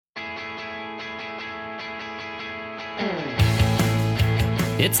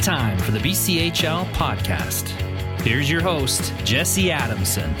It's time for the BCHL podcast. Here's your host, Jesse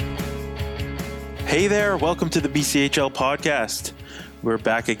Adamson. Hey there, welcome to the BCHL podcast. We're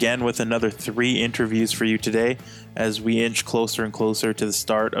back again with another 3 interviews for you today as we inch closer and closer to the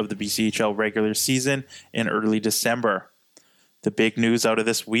start of the BCHL regular season in early December. The big news out of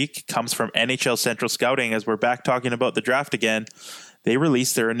this week comes from NHL Central Scouting as we're back talking about the draft again. They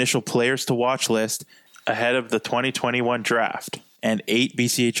released their initial players to watch list ahead of the 2021 draft, and 8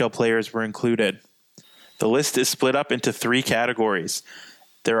 BCHL players were included. The list is split up into 3 categories.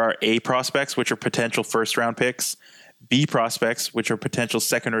 There are A prospects, which are potential first-round picks, B prospects, which are potential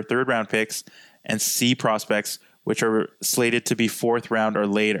second or third round picks, and C prospects, which are slated to be 4th round or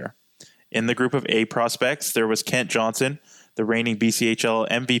later. In the group of A prospects, there was Kent Johnson, the reigning BCHL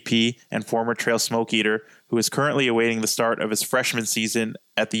MVP and former Trail Smoke Eater, who is currently awaiting the start of his freshman season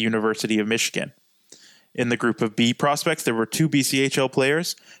at the University of Michigan. In the group of B prospects, there were 2 BCHL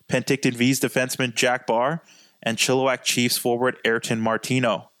players, Penticton V's defenseman Jack Barr and Chilliwack Chiefs forward Ayrton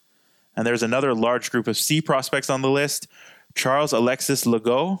Martino. And there's another large group of C prospects on the list, Charles Alexis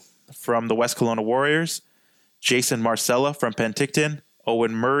Legault from the West Kelowna Warriors, Jason Marcella from Penticton,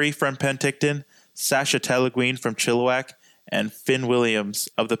 Owen Murray from Penticton, Sasha Teleguin from Chilliwack, and Finn Williams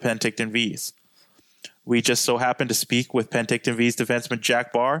of the Penticton V's. We just so happened to speak with Penticton V's defenseman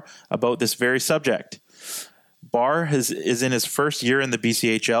Jack Barr about this very subject. Barr is in his first year in the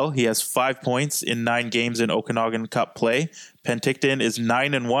BCHL. He has 5 points in 9 games in Okanagan Cup play. Penticton is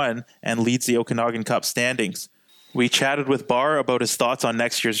 9-1 and leads the Okanagan Cup standings. We chatted with Barr about his thoughts on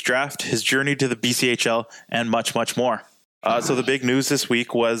next year's draft, his journey to the BCHL, and much, much more. So the big news this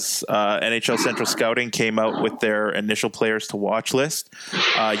week was NHL Central Scouting came out with their initial players to watch list.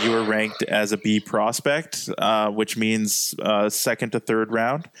 You were ranked as a B prospect, which means second to third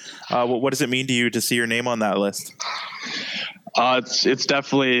round. What does it mean to you to see your name on that list? It's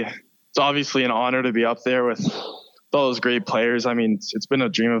obviously an honor to be up there with all those great players. I mean, it's been a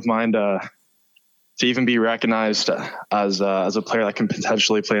dream of mine to even be recognized as a player that can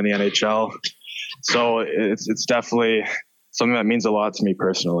potentially play in the NHL. So it's definitely something that means a lot to me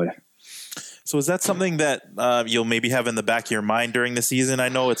personally. So is that something that you'll maybe have in the back of your mind during the season? I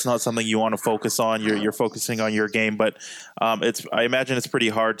know it's not something you want to focus on. You're focusing on your game, but I imagine it's pretty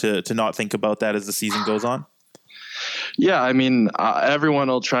hard to not think about that as the season goes on. Yeah, I mean, everyone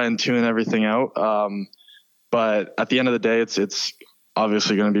will try and tune everything out, but at the end of the day, it's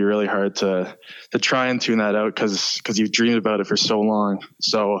obviously going to be really hard to try and tune that out because you've dreamed about it for so long.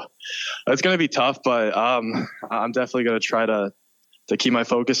 So it's going to be tough, but I'm definitely going to try to keep my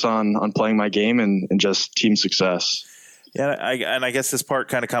focus on playing my game and just team success. Yeah, I guess this part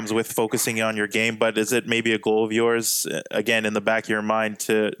kind of comes with focusing on your game, but is it maybe a goal of yours, again, in the back of your mind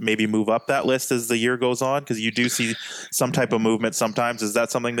to maybe move up that list as the year goes on? Because you do see some type of movement sometimes. Is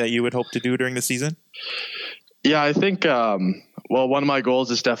that something that you would hope to do during the season? Yeah, I think, one of my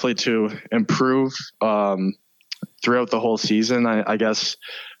goals is definitely to improve throughout the whole season. I guess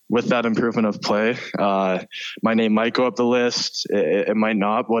with that improvement of play, my name might go up the list. It might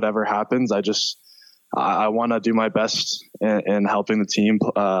not, whatever happens. I want to do my best in helping the team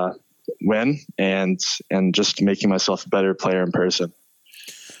win and just making myself a better player in person.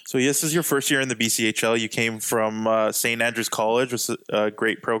 So this is your first year in the BCHL. You came from St. Andrews College, which is a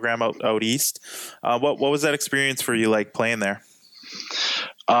great program out east. What was that experience for you like playing there?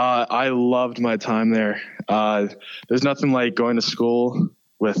 I loved my time there. There's nothing like going to school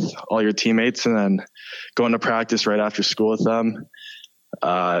with all your teammates and then going to practice right after school with them.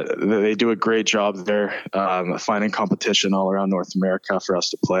 They do a great job there finding competition all around North America for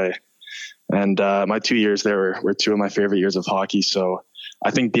us to play. And my 2 years there were 2 of my favorite years of hockey. So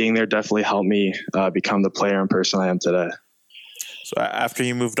I think being there definitely helped me become the player and person I am today. So after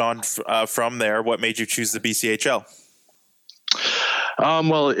you moved on from there, what made you choose the BCHL?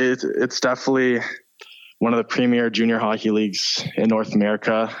 It's definitely one of the premier junior hockey leagues in North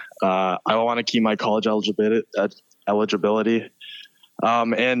America. I want to keep my college eligibility.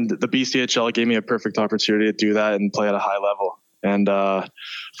 And the BCHL gave me a perfect opportunity to do that and play at a high level. And of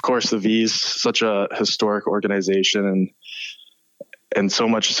course, the V's, such a historic organization and so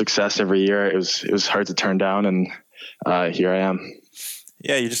much success every year. It was hard to turn down, and here I am.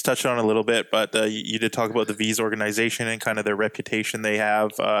 Yeah, you just touched on it a little bit, but you did talk about the V's organization and kind of their reputation they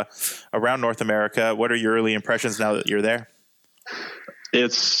have around North America. What are your early impressions now that you're there?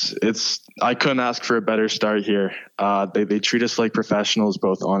 I couldn't ask for a better start here. They treat us like professionals,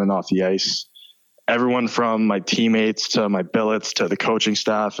 both on and off the ice. Everyone from my teammates to my billets to the coaching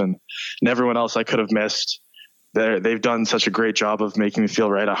staff and everyone else I could have missed. They've done such a great job of making me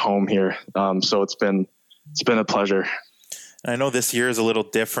feel right at home here. So it's been it's been a pleasure. I know this year is a little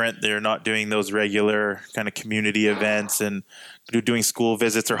different. They're not doing those regular kind of community events and doing school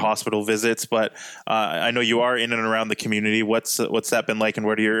visits or hospital visits, but I know you are in and around the community. What's that been like, and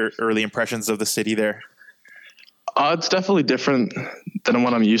what are your early impressions of the city there? It's definitely different than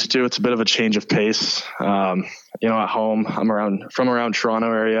what I'm used to. It's a bit of a change of pace. At home, I'm from around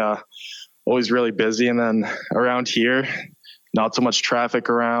Toronto area, always really busy, and then around here, not so much traffic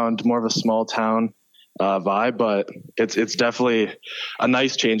around, more of a small town vibe, but it's definitely a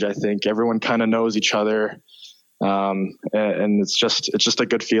nice change. I think everyone kind of knows each other, and it's just a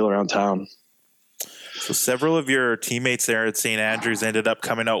good feel around town. So several of your teammates there at St. Andrews ended up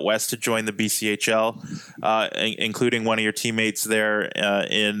coming out west to join the BCHL, including one of your teammates there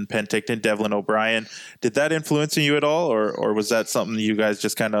in Penticton, Devlin O'Brien. Did that influence you at all, or was that something you guys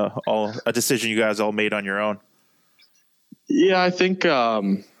just kind of a decision you guys all made on your own? Yeah, I think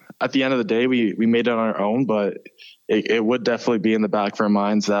at the end of the day, we made it on our own, but it would definitely be in the back of our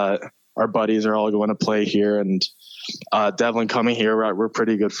minds that our buddies are all going to play here, and Devlin coming here, we're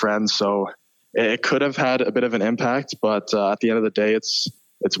pretty good friends, so it could have had a bit of an impact, but at the end of the day, it's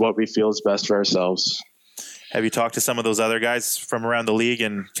what we feel is best for ourselves. Have you talked to some of those other guys from around the league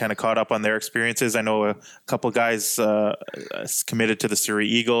and kind of caught up on their experiences? I know a couple guys committed to the Surrey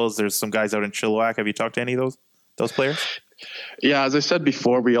Eagles. There's some guys out in Chilliwack. Have you talked to any of those players? Yeah, as I said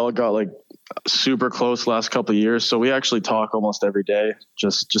before, we all got like super close last couple of years, so we actually talk almost every day,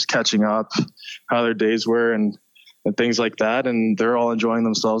 just catching up, how their days were and things like that, and they're all enjoying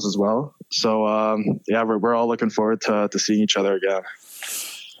themselves as well. So we're all looking forward to seeing each other again.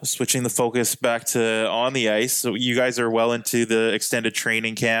 Switching the focus back to on the ice, so you guys are well into the extended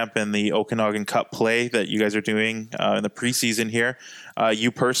training camp and the Okanagan Cup play that you guys are doing in the preseason here.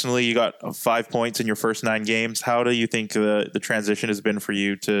 You personally, you got 5 points in your first 9 games. How do you think the transition has been for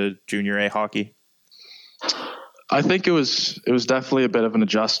you to Junior A hockey? I think it was definitely a bit of an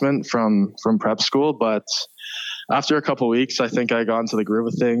adjustment from prep school, but after a couple of weeks, I think I got into the groove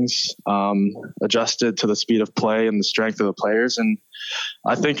of things, adjusted to the speed of play and the strength of the players, and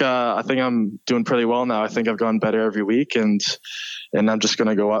I think I'm doing pretty well now. I think I've gotten better every week, and I'm just going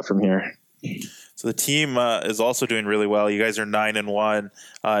to go up from here. So the team is also doing really well. You guys are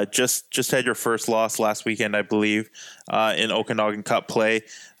 9-1. Just had your first loss last weekend, I believe, in Okanagan Cup play.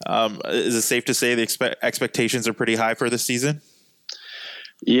 Is it safe to say the expectations are pretty high for this season?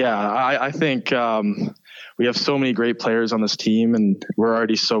 Yeah, I think we have so many great players on this team, and we're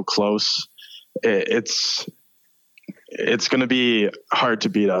already so close. It's going to be hard to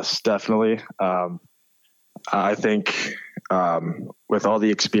beat us, definitely. I think with all the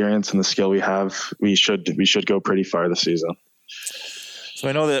experience and the skill we have, we should go pretty far this season. So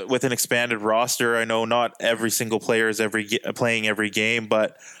I know that with an expanded roster, I know not every single player is playing every game,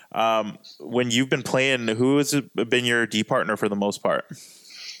 but when you've been playing, who has been your D partner for the most part?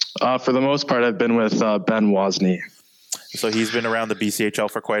 For the most part, I've been with Ben Wozni. So he's been around the BCHL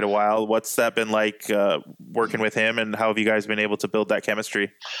for quite a while. What's that been like working with him, and how have you guys been able to build that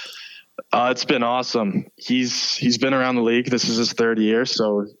chemistry? It's been awesome. He's been around the league. This is his 3rd year,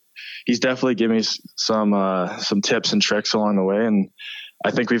 so he's definitely given me some tips and tricks along the way, and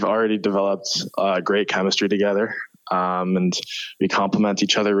I think we've already developed great chemistry together, and we complement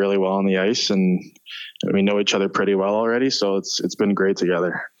each other really well on the ice, and we know each other pretty well already, so it's been great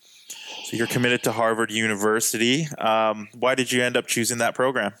together. So you're committed to Harvard University. Why did you end up choosing that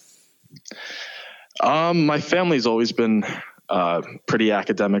program? My family's always been pretty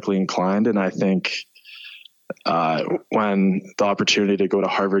academically inclined, and I think when the opportunity to go to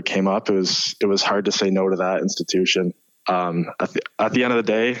Harvard came up, it was hard to say no to that institution. At the end of the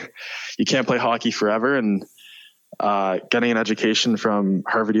day, you can't play hockey forever, and getting an education from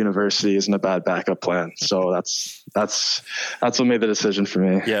Harvard University isn't a bad backup plan. So that's what made the decision for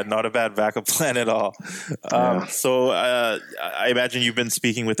me. Yeah, not a bad backup plan at all. So I imagine you've been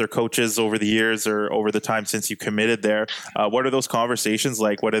speaking with their coaches over the years or over the time since you committed there. What are those conversations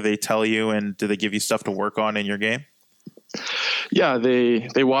like? What do they tell you, and do they give you stuff to work on in your game? Yeah,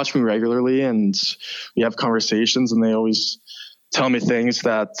 they watch me regularly, and we have conversations, and they always tell me things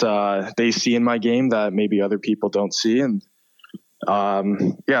that they see in my game that maybe other people don't see. And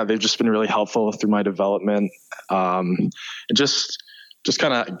they've just been really helpful through my development, and just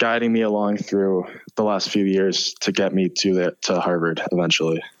kind of guiding me along through the last few years to get me to Harvard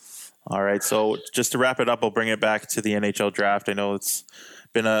eventually. All right. So just to wrap it up, I'll bring it back to the NHL draft. I know it's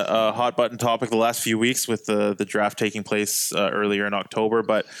been a hot button topic the last few weeks with the draft taking place earlier in October.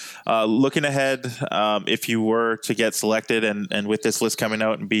 But looking ahead, if you were to get selected and with this list coming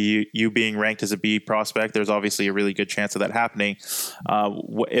out and you being ranked as a B prospect, there's obviously a really good chance of that happening.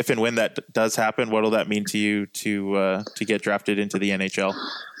 If and when that does happen, what will that mean to you to get drafted into the NHL?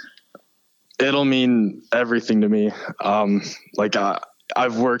 It'll mean everything to me.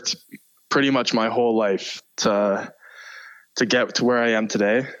 I've worked pretty much my whole life to get to where I am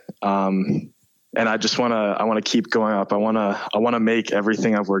today. And I just want to keep going up. I want to make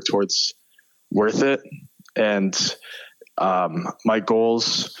everything I've worked towards worth it. And my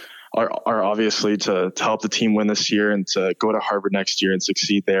goals are obviously to help the team win this year and to go to Harvard next year and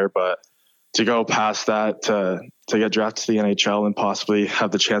succeed there. But to go past that, to get drafted to the NHL and possibly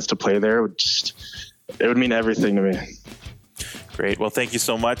have the chance to play there, it would mean everything to me. Great. Well, thank you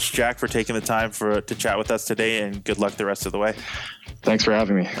so much, Jack, for taking the time to chat with us today, and good luck the rest of the way. Thanks for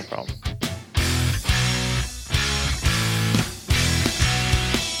having me. No problem.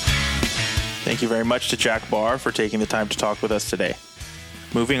 Thank you very much to Jack Barr for taking the time to talk with us today.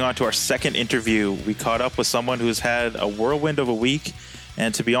 Moving on to our second interview, we caught up with someone who's had a whirlwind of a week,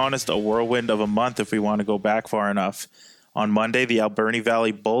 and to be honest, a whirlwind of a month if we want to go back far enough. On Monday, the Alberni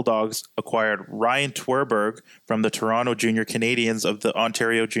Valley Bulldogs acquired Ryan Twerberg from the Toronto Junior Canadiens of the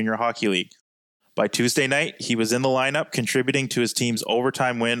Ontario Junior Hockey League. By Tuesday night, he was in the lineup, contributing to his team's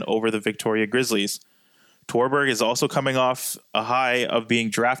overtime win over the Victoria Grizzlies. Twerberg is also coming off a high of being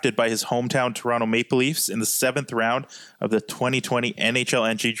drafted by his hometown Toronto Maple Leafs in the 7th round of the 2020 NHL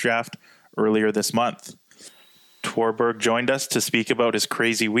entry draft earlier this month. Twerberg joined us to speak about his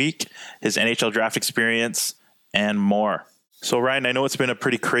crazy week, his NHL draft experience, and more. So Ryan, I know it's been a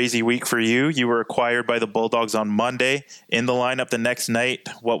pretty crazy week for you. You were acquired by the Bulldogs on Monday, in the lineup the next night.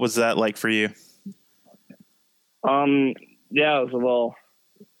 What was that like for you? Yeah, it was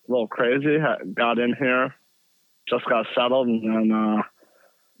a little crazy. I got in here, just got settled, and then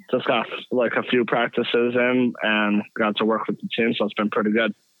just got like a few practices in and got to work with the team. So it's been pretty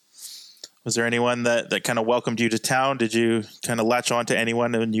good. Was there anyone that kind of welcomed you to town? Did you kind of latch on to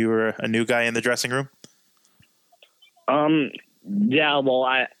anyone when you were a new guy in the dressing room? Yeah, well,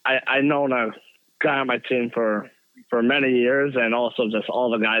 I known a guy on my team for many years, and also just all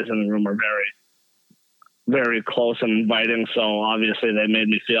the guys in the room are very, very close and inviting. So obviously they made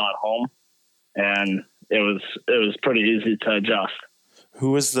me feel at home, and it was pretty easy to adjust.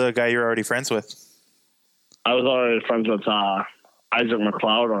 Who was the guy you're already friends with? I was already friends with Isaac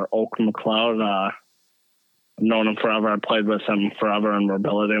McLeod, or Oak McLeod. I've known him forever. I played with him forever, and we're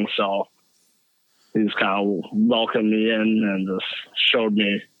billeting, so he's kind of welcomed me in and just showed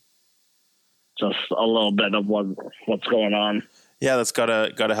me just a little bit of what's going on. Yeah, that's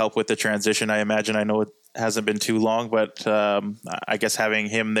gotta help with the transition, I imagine. I know it hasn't been too long, but I guess having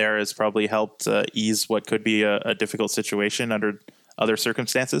him there has probably helped ease what could be a difficult situation under other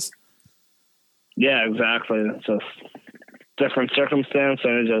circumstances. Yeah, exactly. It's just different circumstance,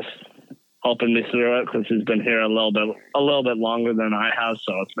 and it's just helping me through it because he's been here a little bit longer than I have,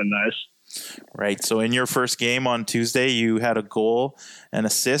 so it's been nice. Right. So in your first game on Tuesday, you had a goal and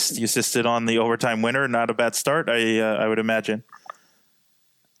assist. You assisted on the overtime winner. Not a bad start, I would imagine.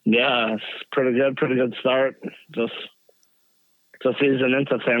 Yeah, it's pretty good start. Just easing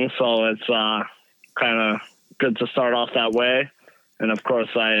into things, so it's kind of good to start off that way. And of course,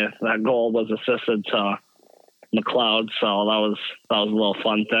 that goal was assisted to McLeod, so that was a little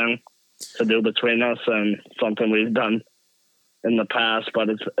fun thing to do between us, and something we've done in the past, but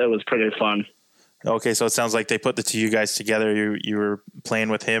it was pretty fun. Okay, so it sounds like they put the two of you guys together. You were playing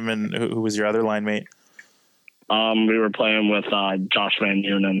with him, and who was your other line mate? We were playing with Josh Van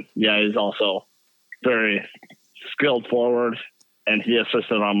Unen. Yeah, he's also very skilled forward, and he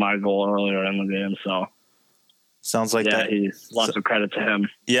assisted on my goal earlier in the game. So sounds like that. Lots of credit to him.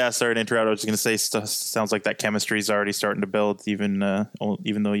 Yeah, sorry to interrupt. I was going to say, sounds like that chemistry is already starting to build, even though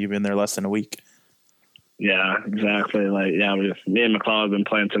you've been there less than a week. Yeah, exactly. Me and McLeod have been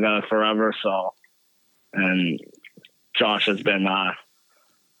playing together forever. So, and Josh has been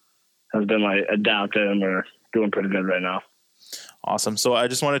adapted, and we're doing pretty good right now. Awesome. So I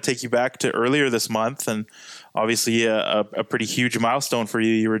just want to take you back to earlier this month, and obviously a pretty huge milestone for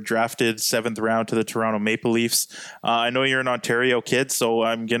you. You were drafted 7th round to the Toronto Maple Leafs. I know you're an Ontario kid, so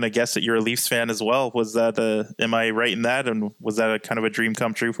I'm going to guess that you're a Leafs fan as well. Was that am I right in that? And was that a kind of a dream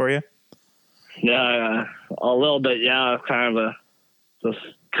come true for you? Yeah, a little bit. Yeah, kind of just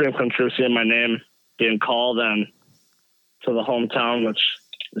dream come true, seeing my name being called and to the hometown, which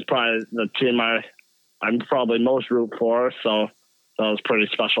is probably the team I'm probably most root for. So that was a pretty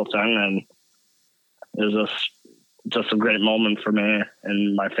special thing, and it was just a great moment for me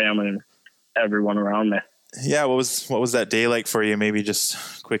and my family and everyone around me. Yeah, what was that day like for you? Maybe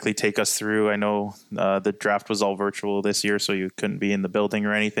just quickly take us through. I know the draft was all virtual this year, so you couldn't be in the building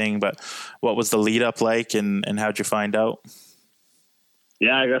or anything, but what was the lead up like, and how'd you find out?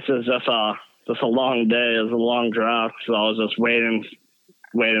 Yeah, I guess it was just a long day. It was a long draft, so I was just waiting,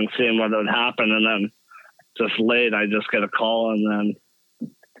 seeing what would happen, and then just late, I just get a call, and then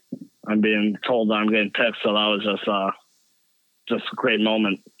I'm being told that I'm getting picked. So that was just a great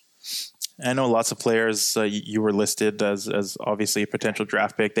moment. I know lots of players, you were listed as obviously a potential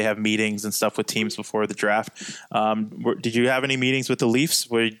draft pick. They have meetings and stuff with teams before the draft. Did you have any meetings with the Leafs?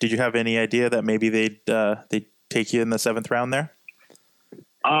 Did you have any idea that maybe they'd take you in the 7th round there?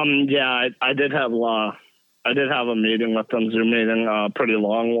 Yeah, I did have a meeting with them, Zoom meeting, pretty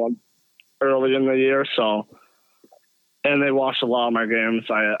long one early in the year. So, and they watched a lot of my games.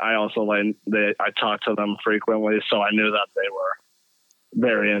 I also I talked to them frequently, so I knew that they were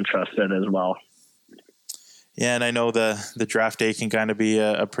very interested as well. Yeah, and I know the draft day can kind of be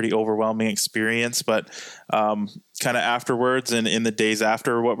a pretty overwhelming experience, but kind of afterwards and in the days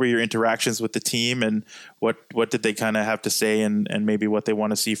after, what were your interactions with the team, and what did they kind of have to say, and maybe what they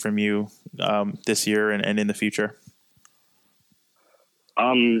want to see from you this year and in the future?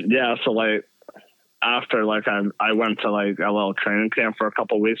 Yeah, so after I went to a little training camp for a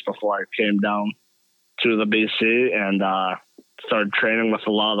couple of weeks before I came down to the BC, and started training with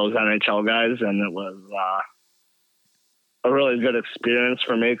a lot of those NHL guys, and it was a really good experience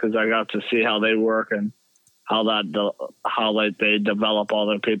for me because I got to see how they work and how they develop all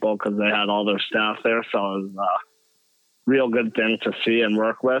their people, because they had all their staff there. So it was a real good thing to see and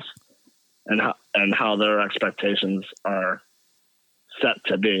work with, and how their expectations are set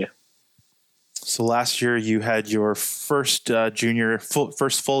to be. So last year you had your first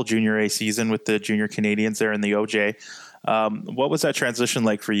full junior A season with the Junior Canadians there in the OJ. What was that transition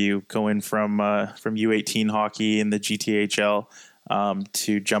like for you, going from U18 hockey in the GTHL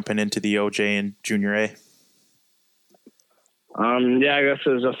to jumping into the OJ and Junior A? Yeah, I guess it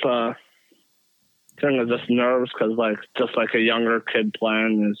was just a thing of just nerves, because just like a younger kid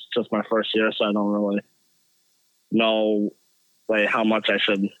playing, it's just my first year, so I don't really know how much I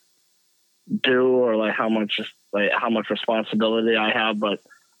should do, or how much responsibility I have. But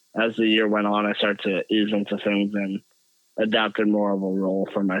as the year went on, I started to ease into things and adapted more of a role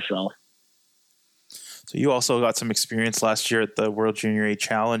for myself. So you also got some experience last year at the World Junior A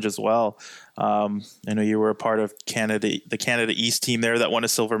Challenge as well. I know you were a part of the Canada East team there that won a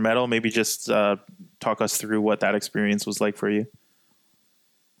silver medal. Maybe just talk us through what that experience was like for you.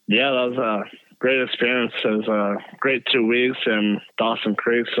 Yeah, that was a great experience. It was a great 2 weeks in Dawson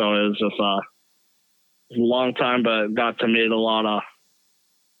Creek. So it was just a long time, but got to meet a lot of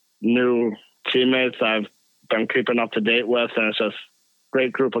new teammates I've been keeping up to date with, and it's just a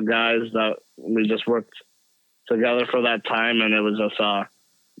great group of guys that we just worked together for that time, and it was just a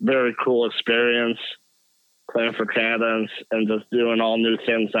very cool experience playing for Canada and just doing all new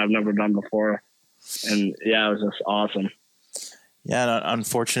things I've never done before. And yeah, it was just awesome. Yeah, and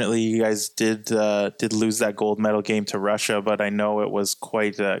unfortunately, you guys did lose that gold medal game to Russia, but I know it was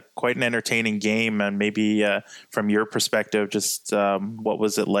quite an entertaining game. And maybe from your perspective, just what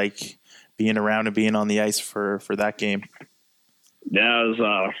was it like being around and being on the ice for that game? Yeah, it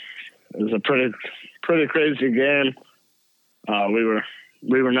was a pretty crazy game. We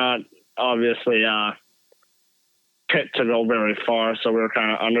were not obviously picked to go very far, so we were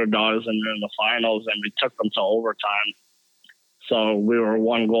kind of underdogs, and we were in the finals, and we took them to overtime. So we were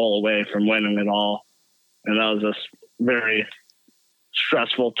 1 goal away from winning it all, and that was just very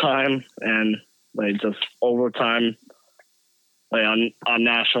stressful time, and just overtime, on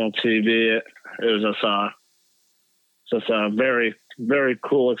national TV. It was just a very, very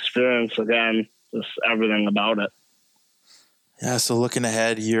cool experience. Again, just everything about it. Yeah. So looking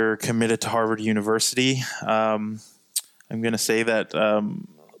ahead, you're committed to Harvard University. I'm going to say that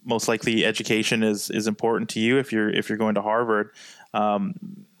most likely education is important to you if you're going to Harvard.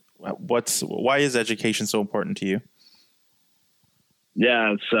 Why is education so important to you?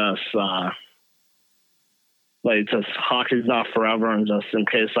 Yeah, it's just hockey's not forever, and just in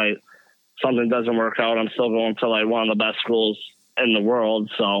case something doesn't work out, I'm still going to one of the best schools in the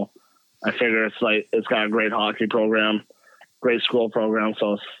world. So I figure it's got a great hockey program, great school program.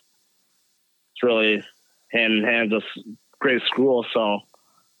 So it's really hand in hand, just great school. So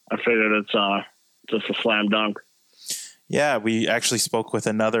I figured it's just a slam dunk. Yeah, we actually spoke with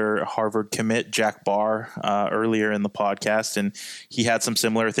another Harvard commit, Jack Barr, earlier in the podcast, and he had some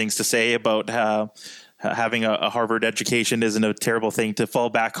similar things to say about having a Harvard education isn't a terrible thing to fall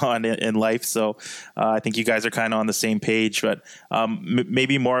back on in life. So I think you guys are kind of on the same page, but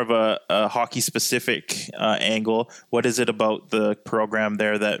maybe more of a hockey specific angle. What is it about the program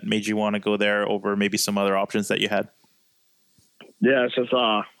there that made you want to go there over maybe some other options that you had? Yeah, it's just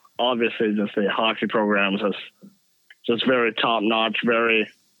obviously just the hockey program is just very top notch, very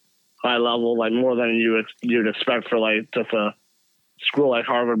high level, like more than you'd expect for like just a school like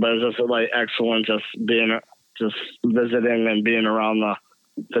Harvard. But it's just like excellent, just visiting and being around the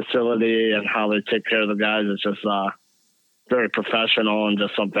facility and how they take care of the guys. It's just very professional and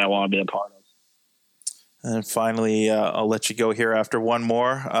just something I want to be a part of. And finally, I'll let you go here after one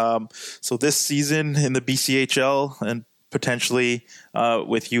more. So this season in the BCHL and potentially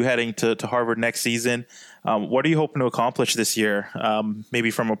with you heading to Harvard next season, what are you hoping to accomplish this year?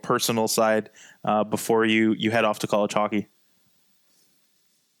 Maybe from a personal side before you head off to college hockey.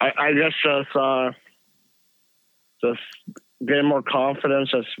 I guess just getting more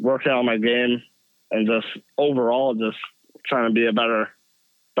confidence, just working on my game, and just overall just trying to be a better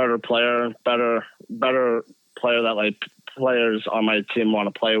player, better player that like players on my team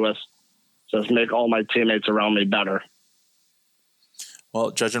want to play with. Just make all my teammates around me better. Well,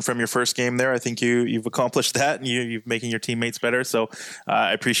 judging from your first game there, I think you've accomplished that, and you're making your teammates better. So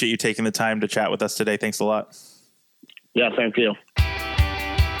I appreciate you taking the time to chat with us today. Thanks a lot. Yeah, thank you.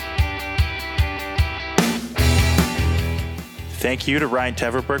 Thank you to Ryan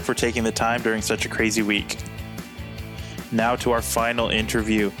Teverberg for taking the time during such a crazy week. Now to our final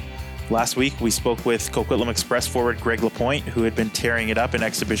interview. Last week, we spoke with Coquitlam Express forward Greg Lapointe, who had been tearing it up in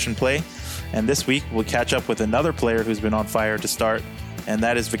exhibition play. And this week, we'll catch up with another player who's been on fire to start, and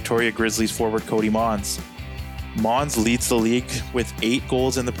that is Victoria Grizzlies forward Cody Mons. Mons leads the league with 8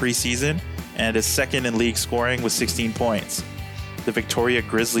 goals in the preseason and is second in league scoring with 16 points. The Victoria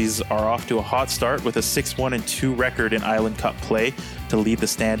Grizzlies are off to a hot start with a 6-1-2 record in Island Cup play to lead the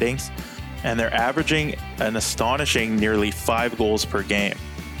standings, and they're averaging an astonishing nearly 5 goals per game.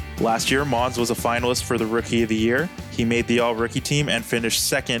 Last year, Mons was a finalist for the Rookie of the Year. He made the All-Rookie team and finished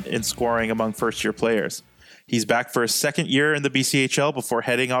second in scoring among first-year players. He's back for his second year in the BCHL before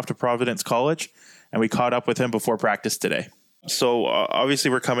heading off to Providence College, and we caught up with him before practice today. So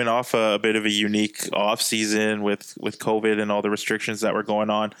obviously we're coming off a bit of a unique off season with COVID and all the restrictions that were going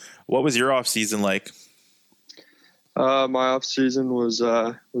on. What was your off season like? My off season was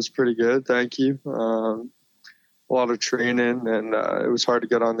pretty good. Thank you. A lot of training, and it was hard to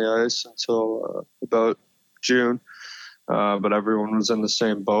get on the ice until about June. But everyone was in the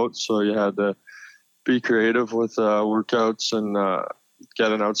same boat, so you had to be creative with workouts and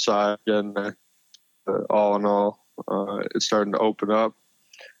getting outside. And all in all, it's starting to open up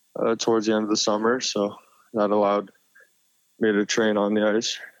towards the end of the summer, so that allowed me to train on the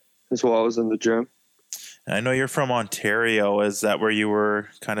ice as well as in the gym. I know you're from Ontario. Is that where you were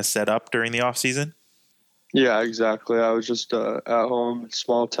kind of set up during the off season? Yeah, exactly. I was just at home,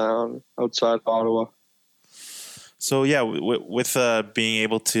 small town outside Ottawa. So yeah, with being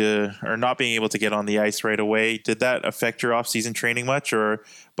able to or not being able to get on the ice right away, did that affect your off-season training much? Or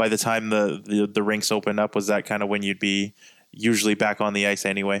by the time the rinks opened up, was that kind of when you'd be usually back on the ice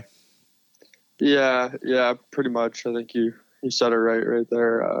anyway? Yeah, pretty much. I think you said it right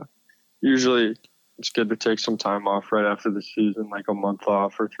there. Usually it's good to take some time off right after the season, like a month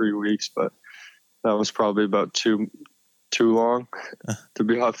off or 3 weeks, but that was probably about too long to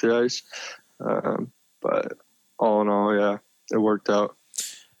be off the ice. But all in all, yeah, it worked out.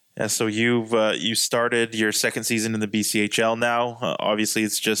 Yeah, so you started your second season in the BCHL now. Obviously,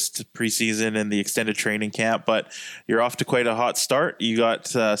 it's just preseason and the extended training camp, but you're off to quite a hot start. You got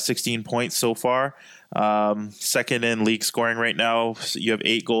 16 points so far, second in league scoring right now. You have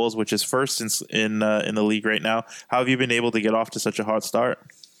 8 goals, which is first in the league right now. How have you been able to get off to such a hot start?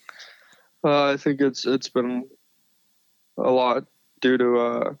 I think it's been a lot due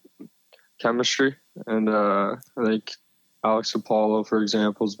to chemistry. And I think Alex Apollo, for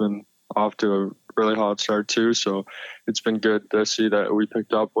example, has been off to a really hot start too. So it's been good to see that we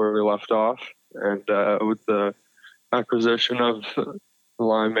picked up where we left off. And with the acquisition of the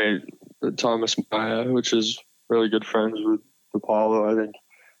line mate Thomas Maya, which is really good friends with Apollo, I think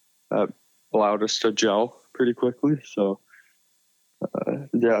that allowed us to gel pretty quickly. So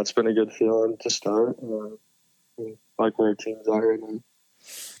yeah, it's been a good feeling to start. Like where our teams are right now.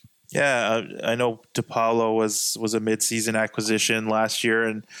 Yeah, I know DePaulo was a mid-season acquisition last year,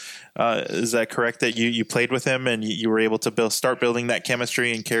 and is that correct that you played with him and you were able to start building that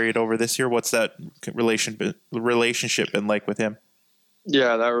chemistry and carry it over this year? What's that relationship been like with him?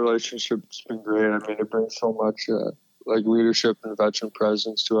 Yeah, that relationship's been great. I mean, it brings so much like leadership and veteran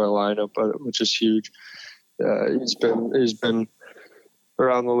presence to our lineup, which is huge. He's been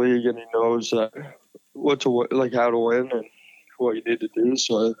around the league, and he knows how to win and what you need to do.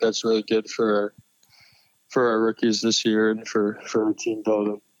 So I think that's really good for our rookies this year and for our team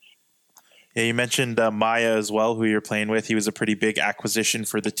building. Yeah, you mentioned Maya as well, who you're playing with. He was a pretty big acquisition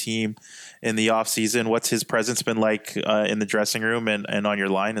for the team in the offseason. What's his presence been like in the dressing room and on your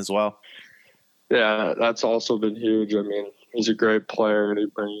line as well? Yeah, that's also been huge. I mean, he's a great player, and he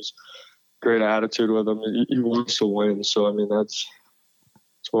brings great attitude with him. He wants to win. So, I mean, that's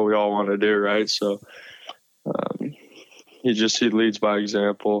what we all want to do, right? So he leads by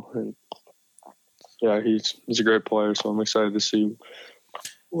example. And, yeah, he's a great player, so I'm excited to see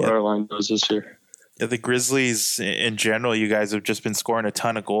what our line does this year. Yeah, the Grizzlies in general, you guys have just been scoring a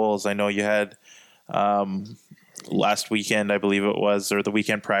ton of goals. I know you had last weekend, I believe it was, or the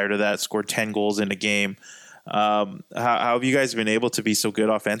weekend prior to that, scored 10 goals in a game. How have you guys been able to be so good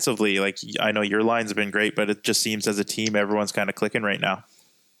offensively? Like, I know your lines have been great, but it just seems as a team, everyone's kind of clicking right now.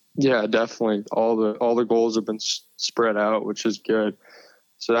 Yeah, definitely. All the goals have been spread out, which is good.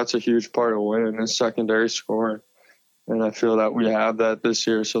 So that's a huge part of winning is secondary scoring. And I feel that we have that this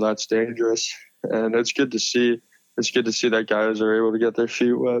year, so that's dangerous. And it's good to see. It's good to see that guys are able to get their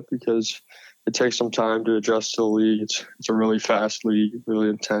feet wet because it takes some time to adjust to the league. It's a really fast league, really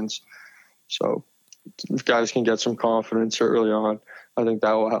intense. So if guys can get some confidence early on, I think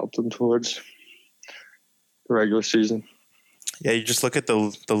that will help them towards the regular season. Yeah, you just look at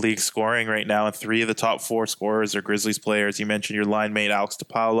the league scoring right now, and 3 of the top 4 scorers are Grizzlies players. You mentioned your line mate, Alex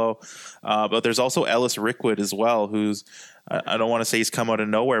DePaulo, but there's also Ellis Rickwood as well, who's, I don't want to say he's come out of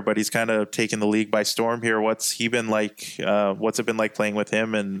nowhere, but he's kind of taken the league by storm here. What's he been like? What's it been like playing with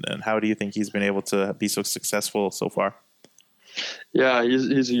him, and how do you think he's been able to be so successful so far? Yeah,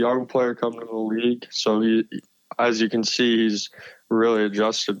 he's a young player coming to the league, so he, as you can see, he's really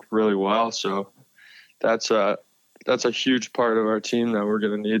adjusted really well. So that's a huge part of our team that we're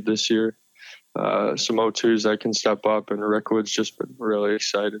going to need this year. Some O2s that can step up, and Rickwood's just been really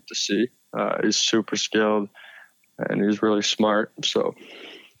excited to see. He's super skilled, and he's really smart. So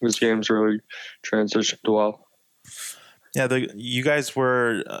his game's really transitioned well. Yeah, you guys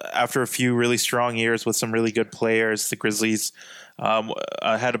were, after a few really strong years with some really good players, the Grizzlies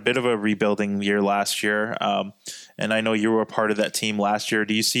had a bit of a rebuilding year last year. And I know you were a part of that team last year.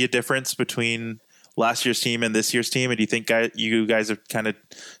 Do you see a difference between last year's team and this year's team? And do you think you guys have kind of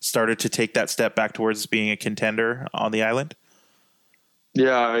started to take that step back towards being a contender on the island?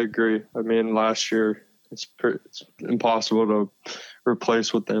 Yeah, I agree. I mean, last year it's impossible to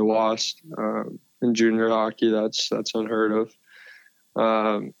replace what they lost. In junior hockey, that's unheard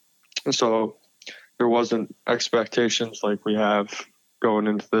of. So there wasn't expectations like we have going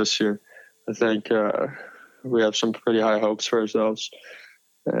into this year. I think we have some pretty high hopes for ourselves.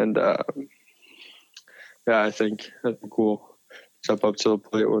 And I think we'll step up to the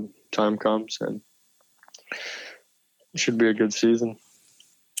plate when time comes, and it should be a good season.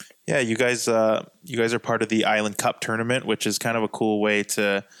 Yeah, you guys are part of the Island Cup tournament, which is kind of a cool way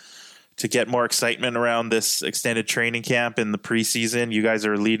to get more excitement around this extended training camp in the preseason. You guys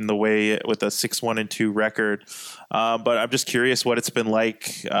are leading the way with a 6-1-2 record. But I'm just curious what it's been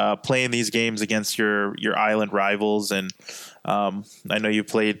like playing these games against your island rivals. And I know you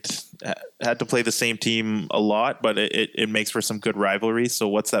had to play the same team a lot, but it makes for some good rivalry. So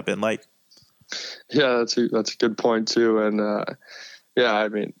what's that been like? Yeah, that's a good point too. And I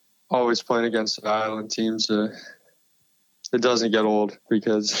mean, always playing against the island teams, it doesn't get old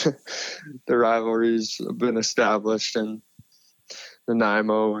because the rivalries have been established in the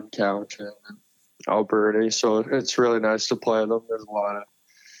Nanaimo and Cowichan and Alberta. So it's really nice to play them. There's a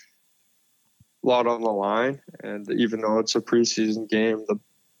lot on the line. And even though it's a preseason game,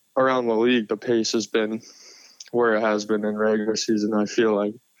 around the league, the pace has been where it has been in regular season, I feel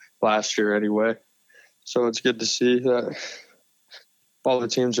like, last year anyway. So it's good to see that all the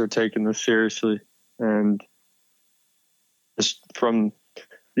teams are taking this seriously. And just from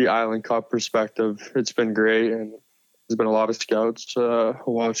the Island Cup perspective, it's been great, and there's been a lot of scouts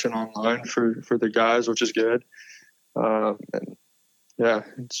watching online for the guys, which is good. The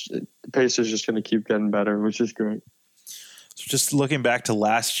pace is just going to keep getting better, which is great. So just looking back to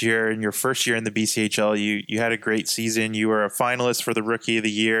last year and your first year in the BCHL, you had a great season. You were a finalist for the Rookie of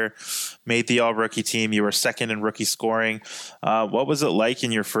the Year, made the All-Rookie team. You were second in rookie scoring. What was it like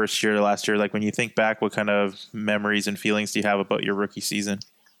in your first year last year? Like when you think back, what kind of memories and feelings do you have about your rookie season?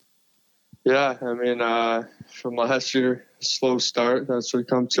 Yeah, I mean, from last year, slow start, that's what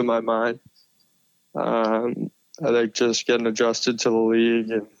comes to my mind. I think just getting adjusted to the league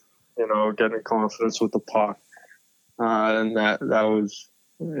and, getting confidence with the puck. and that was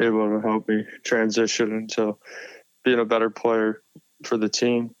able to help me transition into being a better player for the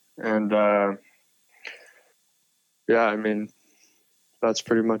team. And that's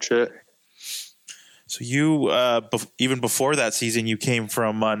pretty much it. So you, even before that season, you came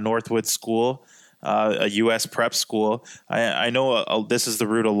from Northwood School, a U.S. prep school. I know this is the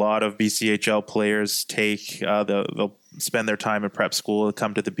route a lot of BCHL players take. They'll spend their time in prep school,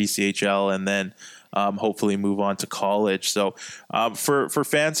 come to the BCHL, and then hopefully move on to college. So for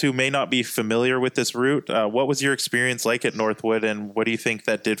fans who may not be familiar with this route, what was your experience like at Northwood, and what do you think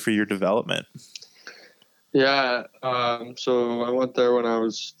that did for your development? Yeah, so I went there when I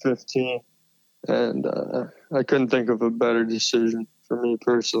was 15, and I couldn't think of a better decision for me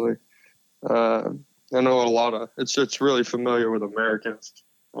personally. I know it's really familiar with Americans.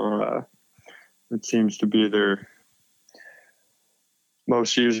 It seems to be their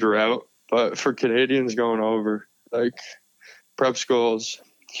most used route. But for Canadians going over, like, prep school is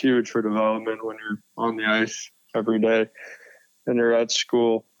huge for development when you're on the ice every day and you're at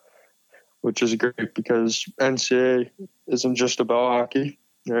school, which is great because NCAA isn't just about hockey,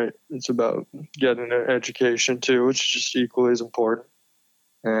 right? It's about getting an education too, which is just equally as important.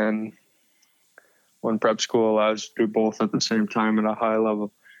 And when prep school allows you to do both at the same time at a high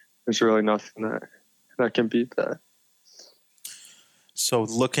level, there's really nothing that can beat that. So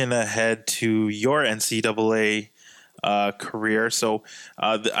looking ahead to your NCAA career, so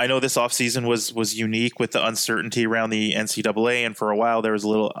I know this offseason was unique with the uncertainty around the NCAA, and for a while there was a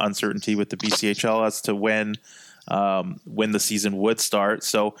little uncertainty with the BCHL as to when the season would start.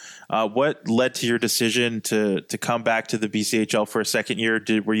 So what led to your decision to come back to the BCHL for a second year?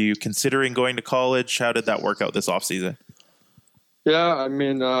 Were you considering going to college? How did that work out this offseason? Yeah, I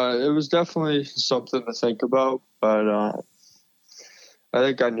mean, it was definitely something to think about, but I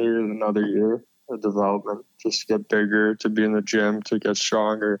think I needed another year of development just to get bigger, to be in the gym, to get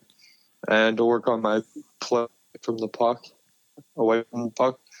stronger, and to work on my play from the puck, away from the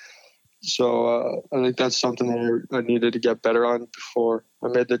puck. So I think that's something that I needed to get better on before I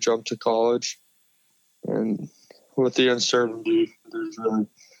made the jump to college. And with the uncertainty, there's really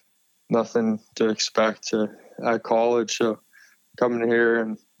nothing to expect at college. So coming here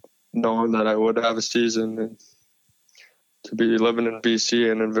and knowing that I would have a season and to be living in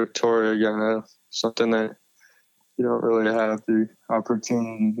BC and in Victoria again, something that you don't really have the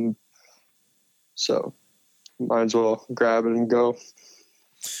opportunity to do. So might as well grab it and go.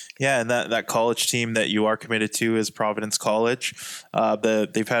 Yeah, and that college team that you are committed to is Providence College.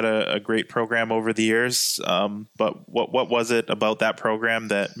 They've had a great program over the years, but what was it about that program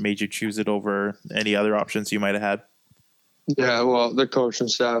that made you choose it over any other options you might have had? Yeah, well, the coaching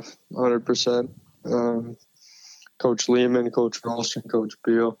staff, 100%. Coach Lehman, Coach Ralston, Coach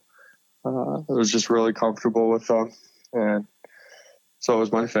Beal. I was just really comfortable with them, and so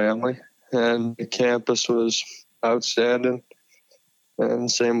was my family. And the campus was outstanding,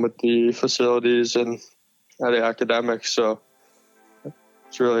 and same with the facilities and the academics. So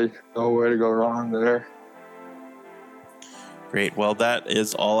it's really no way to go wrong there. Great. Well, that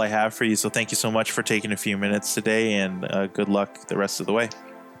is all I have for you. So thank you so much for taking a few minutes today, and good luck the rest of the way.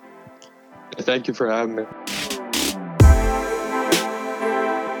 Thank you for having me.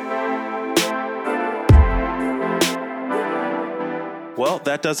 Well,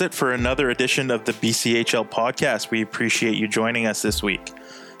 that does it for another edition of the BCHL podcast. We appreciate you joining us this week.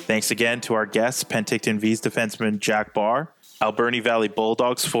 Thanks again to our guests, Penticton V's defenseman Jack Barr, Alberni Valley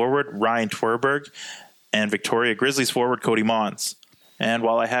Bulldogs forward Ryan Twerberg, and Victoria Grizzlies forward Cody Mons. And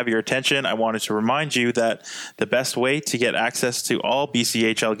while I have your attention, I wanted to remind you that the best way to get access to all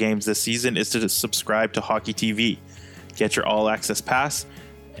BCHL games this season is to subscribe to Hockey TV. Get your all-access pass,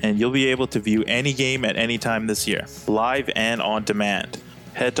 and you'll be able to view any game at any time this year, live and on demand.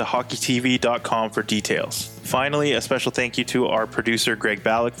 Head to hockeytv.com for details. Finally, a special thank you to our producer, Greg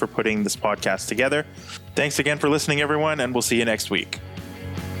Ballack, for putting this podcast together. Thanks again for listening, everyone, and we'll see you next week.